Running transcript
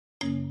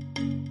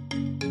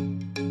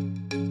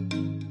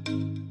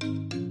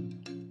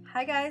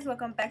Hi guys,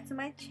 welcome back to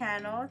my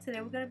channel.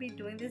 Today we're going to be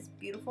doing this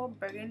beautiful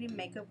burgundy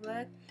makeup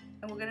look,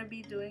 and we're going to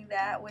be doing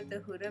that with the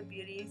Huda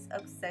Beauty's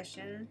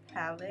Obsession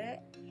palette,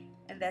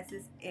 and that's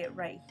just it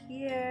right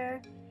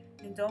here.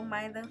 And don't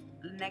mind the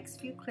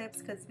next few clips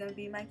because it's going to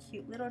be my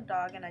cute little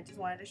dog, and I just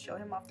wanted to show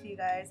him off to you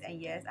guys.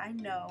 And yes, I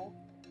know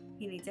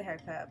he needs a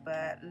haircut,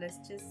 but let's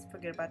just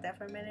forget about that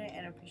for a minute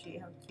and appreciate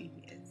how cute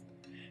he is.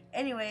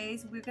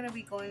 Anyways, we're going to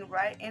be going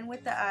right in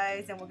with the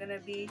eyes, and we're going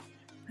to be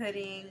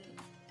putting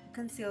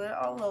concealer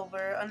all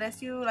over,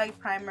 unless you like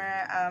primer.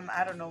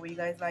 I don't know what you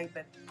guys like,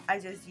 but I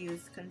just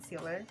use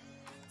concealer.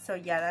 So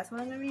yeah, that's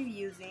what I'm going to be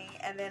using.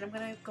 And then I'm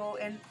going to go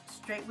in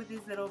straight with this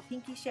little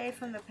pinky shade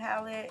from the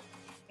palette.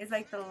 It's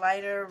like the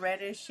lighter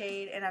reddish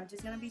shade, and I'm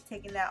just going to be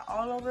taking that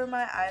all over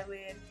my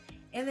eyelid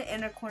in the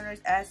inner corners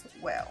as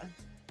well.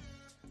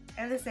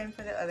 And the same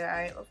for the other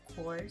eye, of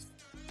course.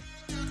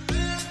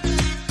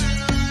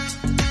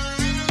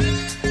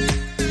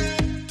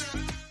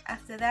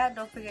 After that,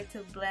 don't forget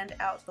to blend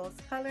out those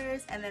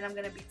colors, and then I'm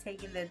going to be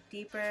taking the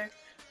deeper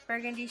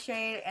burgundy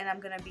shade and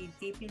I'm going to be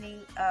deepening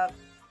up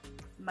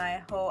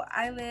my whole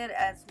eyelid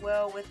as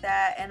well with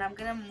that, and I'm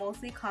going to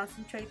mostly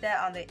concentrate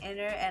that on the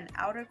inner and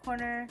outer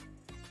corner,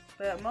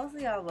 but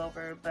mostly all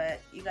over,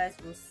 but you guys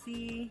will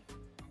see.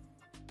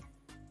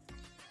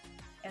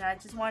 And I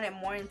just want it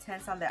more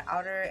intense on the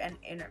outer and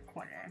inner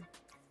corner.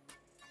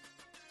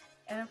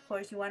 And of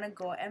course you want to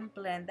go and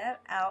blend that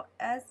out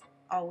as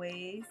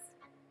always.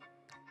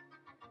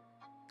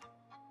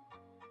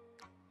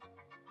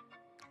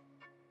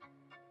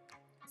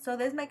 So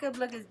this makeup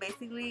look is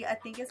basically, I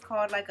think it's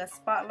called like a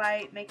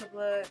spotlight makeup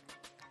look.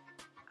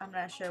 I'm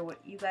not sure what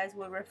you guys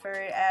would refer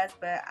it as,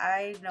 but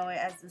I know it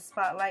as the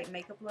spotlight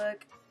makeup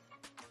look.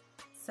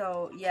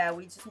 So yeah,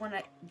 we just want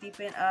to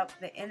deepen up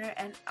the inner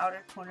and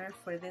outer corner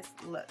for this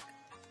look.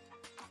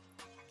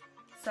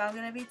 So I'm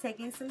going to be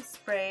taking some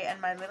spray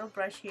and my little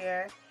brush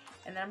here,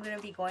 and then I'm going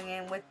to be going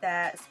in with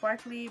that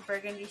sparkly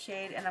burgundy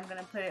shade, and I'm going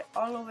to put it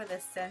all over the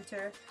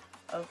center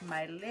of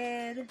my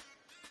lid.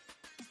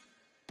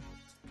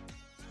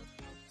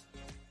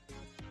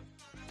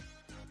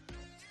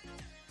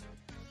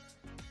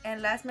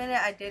 And last minute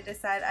I did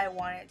decide I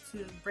wanted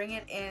to bring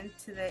it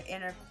into the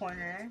inner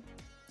corner.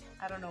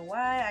 I don't know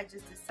why, I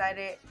just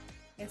decided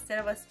instead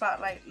of a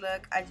spotlight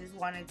look, I just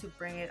wanted to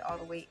bring it all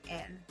the way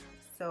in.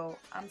 So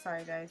I'm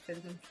sorry guys for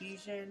the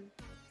confusion.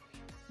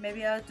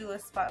 Maybe I'll do a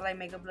spotlight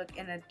makeup look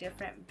in a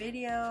different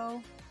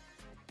video.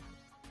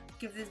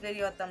 Give this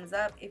video a thumbs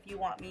up if you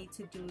want me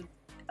to do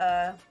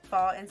a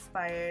fall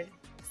inspired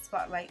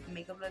spotlight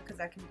makeup look, because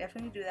I can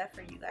definitely do that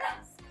for you guys.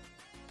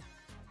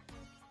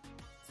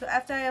 So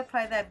after I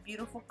apply that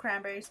beautiful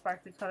cranberry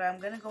sparkly color,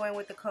 I'm going to go in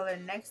with the color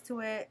next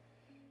to it.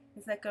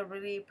 It's like a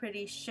really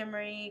pretty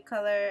shimmery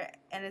color,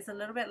 and it's a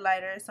little bit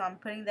lighter, so I'm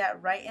putting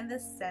that right in the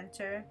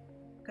center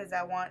because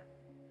I want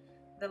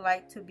the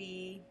light to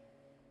be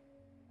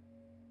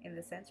in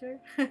the center.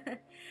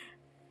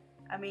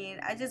 I mean,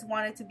 I just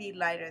want it to be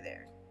lighter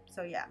there.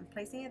 So yeah, I'm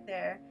placing it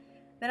there.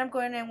 Then I'm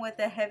going in with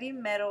the Heavy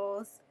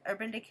Metals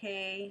Urban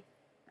Decay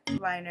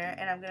liner,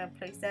 and I'm going to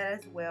place that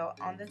as well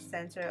on the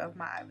center of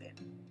my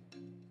eyelid.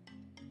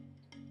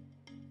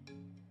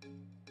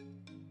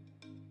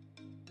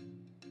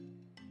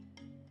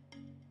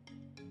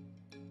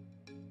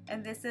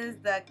 And this is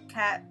the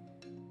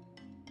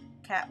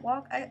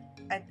Catwalk. I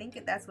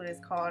think that's what it's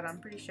called. I'm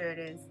pretty sure it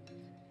is.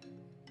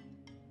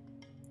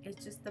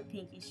 It's just the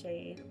pinky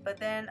shade. But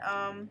then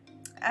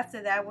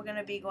after that, we're going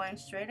to be going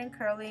straight and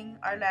curling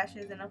our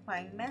lashes and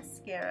applying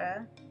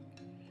mascara.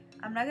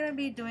 I'm not going to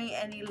be doing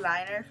any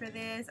liner for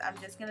this. I'm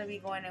just going to be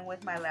going in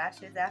with my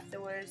lashes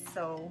afterwards,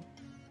 so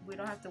we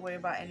don't have to worry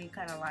about any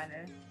kind of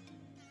liner.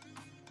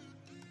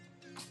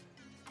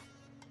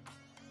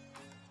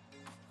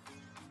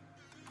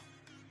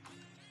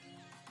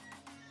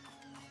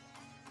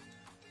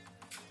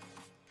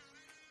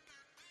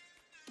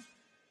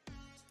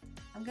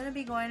 I'm going to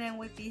be going in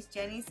with these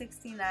Jenny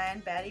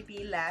 69 Baddie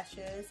B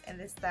lashes in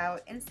the style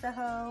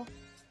Instaho,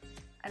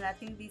 and I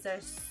think these are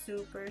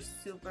super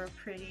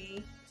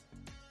pretty.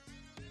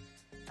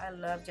 I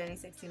love Jenny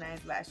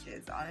 69's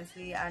lashes.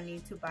 Honestly, I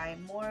need to buy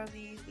more of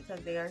these because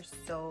they are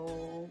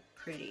so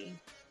pretty.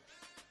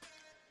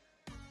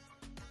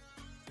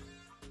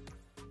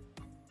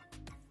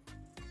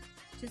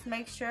 Just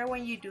make sure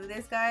when you do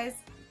this, guys,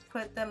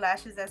 put the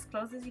lashes as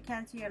close as you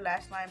can to your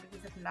lash line,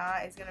 because if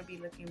not, it's going to be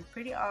looking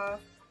pretty off.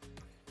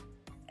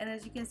 And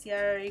as you can see, I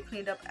already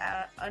cleaned up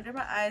under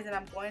my eyes, and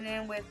I'm going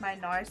in with my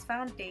NARS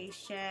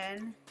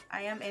foundation.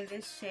 I am in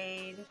this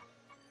shade.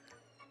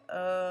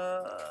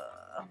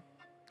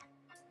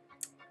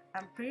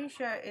 I'm pretty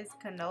sure it's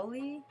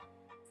Cannoli,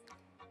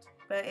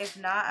 but if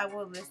not, I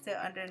will list it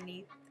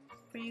underneath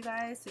for you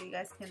guys so you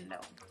guys can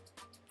know.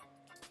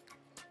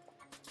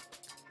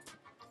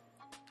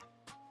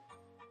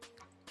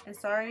 And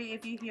sorry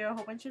if you hear a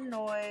whole bunch of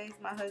noise.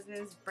 My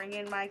husband's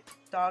bringing my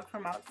dog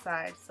from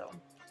outside, so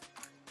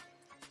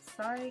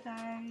sorry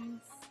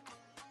guys.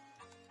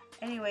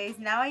 Anyways,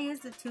 now I use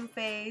the Too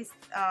Faced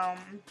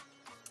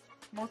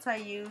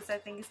multi-use, I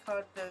think it's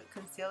called, the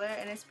concealer,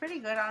 and it's pretty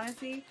good,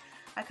 honestly.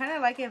 I kind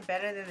of like it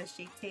better than the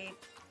Sheet Tape.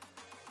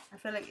 I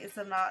feel like it's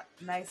a lot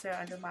nicer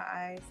under my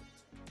eyes.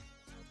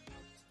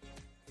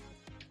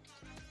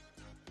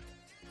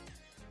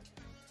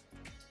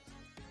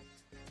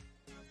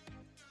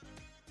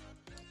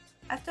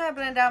 After I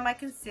blend out my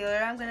concealer,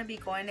 I'm going to be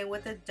going in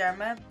with the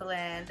Derma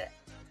Blend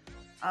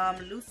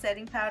loose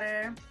setting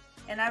powder.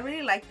 And I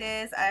really like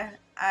this.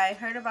 I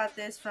heard about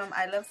this from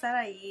I Love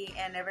Sarai,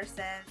 and ever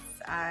since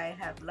I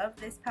have loved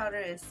this powder.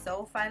 It's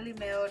so finely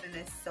milled and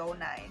it's so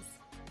nice.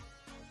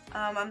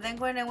 I'm then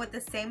going in with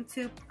the same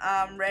two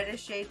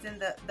reddish shades in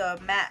the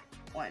matte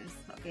ones.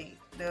 Okay,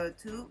 the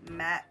two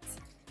matte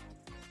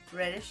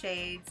reddish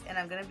shades, and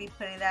I'm going to be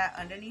putting that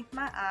underneath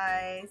my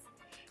eyes.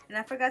 And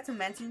I forgot to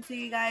mention to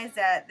you guys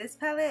that this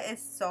palette is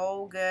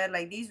so good.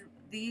 Like these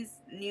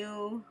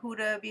new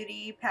Huda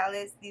Beauty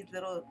palettes, these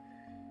little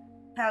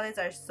palettes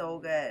are so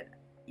good.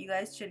 You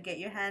guys should get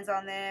your hands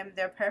on them.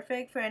 They're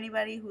perfect for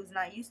anybody who's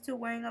not used to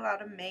wearing a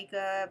lot of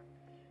makeup.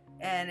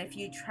 And if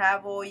you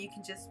travel, you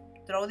can just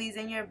throw these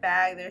in your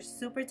bag. They're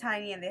super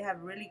tiny and they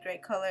have really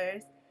great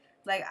colors.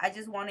 Like, I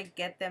just want to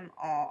get them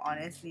all,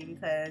 honestly,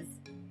 because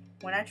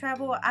when I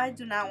travel, I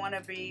do not want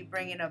to be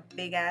bringing a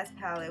big ass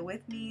palette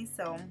with me.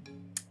 So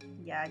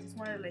yeah, I just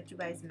wanted to let you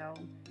guys know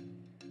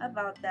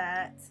about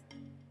that.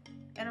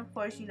 And of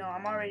course, you know,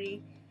 I'm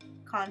already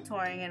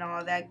contouring and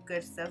all that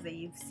good stuff that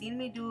you've seen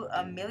me do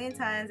a million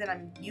times, and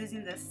I'm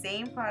using the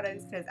same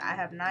products because I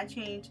have not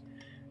changed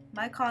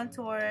my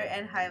contour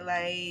and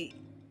highlight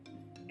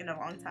in a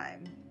long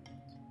time,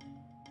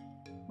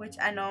 which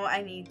I know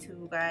I need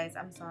to, guys.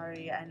 I'm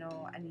sorry. I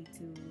know I need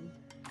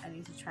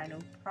to try new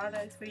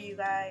products for you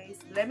guys.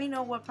 Let me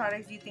know what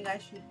products you think I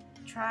should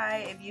try.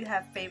 If you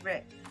have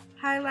favorite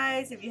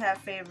highlights, if you have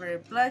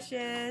favorite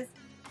blushes,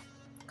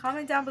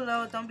 comment down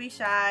below. Don't be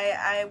shy.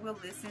 I will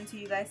listen to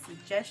you guys'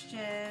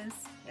 suggestions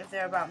if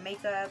they're about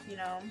makeup, you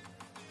know.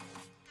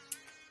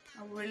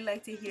 I would really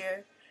like to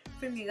hear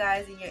from you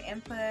guys and your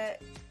input.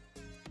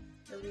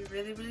 It'll be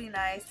really, really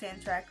nice to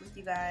interact with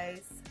you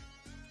guys.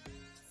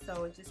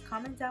 So just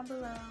comment down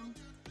below.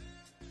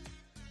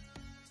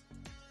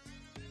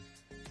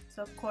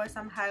 So of course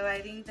I'm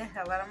highlighting the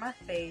hell out of my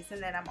face,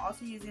 and then I'm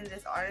also using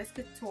this Artist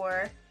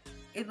Couture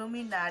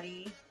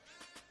Illuminati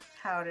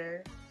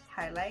powder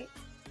highlight,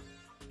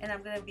 and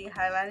I'm gonna be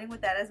highlighting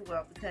with that as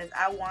well because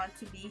I want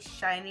to be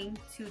shining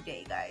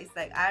today, guys.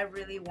 Like, I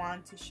really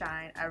want to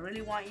shine. I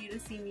really want you to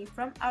see me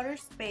from outer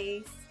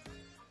space.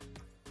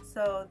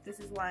 So this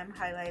is why I'm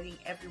highlighting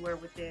everywhere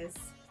with this.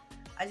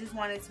 I just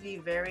want it to be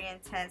very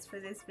intense for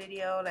this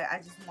video. Like, I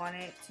just want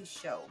it to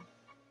show.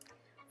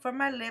 For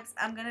my lips,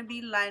 I'm gonna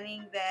be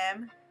lining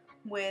them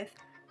with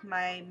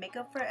my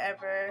Makeup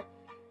Forever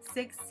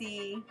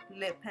 6C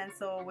lip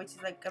pencil, which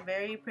is like a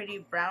very pretty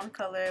brown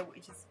color,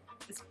 which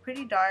is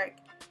pretty dark.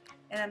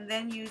 And I'm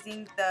then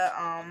using the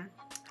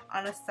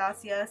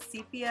Anastasia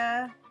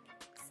sepia,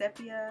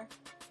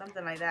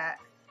 something like that,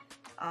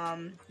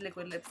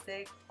 liquid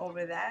lipstick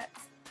over that.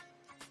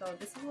 So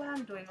this is what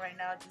I'm doing right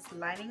now, just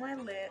lining my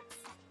lips.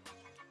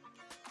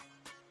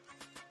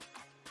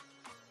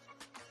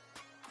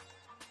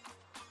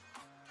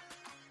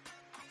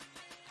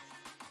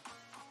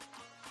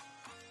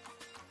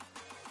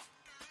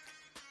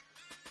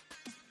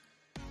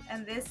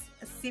 And this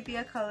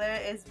sepia color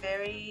is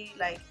very,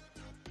 like,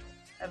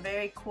 a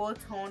very cool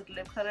toned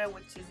lip color,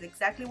 which is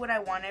exactly what I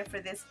wanted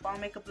for this fall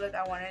makeup look.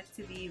 I wanted it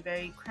to be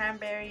very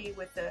cranberry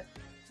with a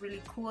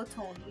really cool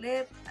toned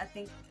lip. I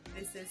think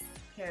this is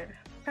paired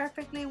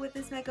perfectly with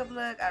this makeup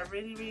look. I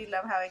really, really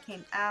love how it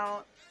came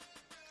out.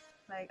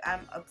 Like,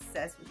 I'm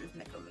obsessed with this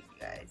makeup look,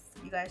 you guys.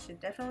 You guys should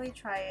definitely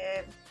try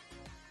it.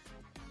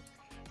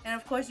 And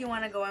of course, you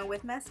want to go in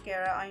with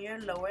mascara on your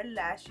lower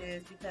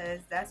lashes because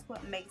that's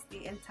what makes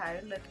the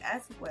entire look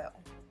as well.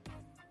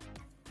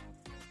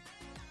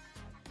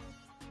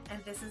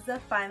 And this is the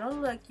final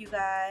look, you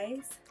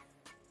guys.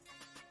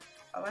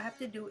 All I have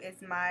to do is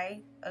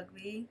my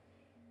ugly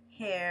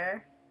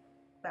hair,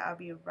 but I'll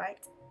be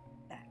right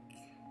back.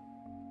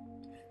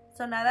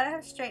 So now that I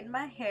have straightened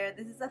my hair,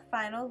 this is the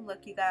final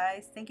look, you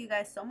guys. Thank you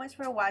guys so much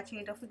for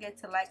watching. Don't forget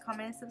to like,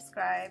 comment, and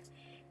subscribe.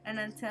 And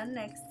until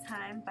next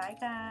time, bye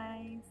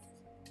guys.